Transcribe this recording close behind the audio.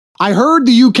I heard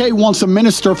the UK wants a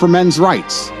minister for men's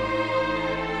rights.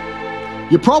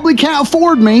 You probably can't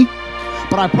afford me,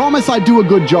 but I promise I do a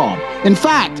good job. In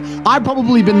fact, I've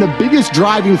probably been the biggest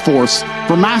driving force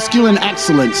for masculine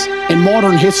excellence in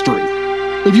modern history.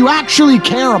 If you actually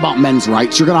care about men's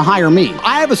rights, you're gonna hire me.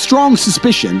 I have a strong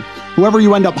suspicion whoever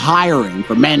you end up hiring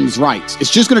for men's rights,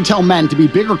 it's just gonna tell men to be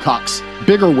bigger cucks,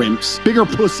 bigger wimps, bigger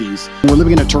pussies. We're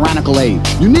living in a tyrannical age.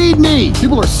 You need me.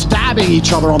 People are stabbing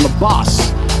each other on the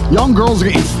bus. Young girls are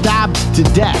getting stabbed to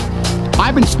death.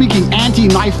 I've been speaking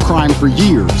anti-knife crime for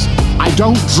years. I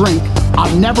don't drink.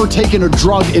 I've never taken a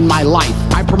drug in my life.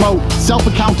 I promote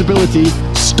self-accountability,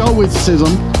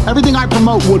 stoicism. Everything I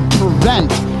promote would prevent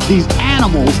these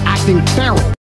animals acting feral.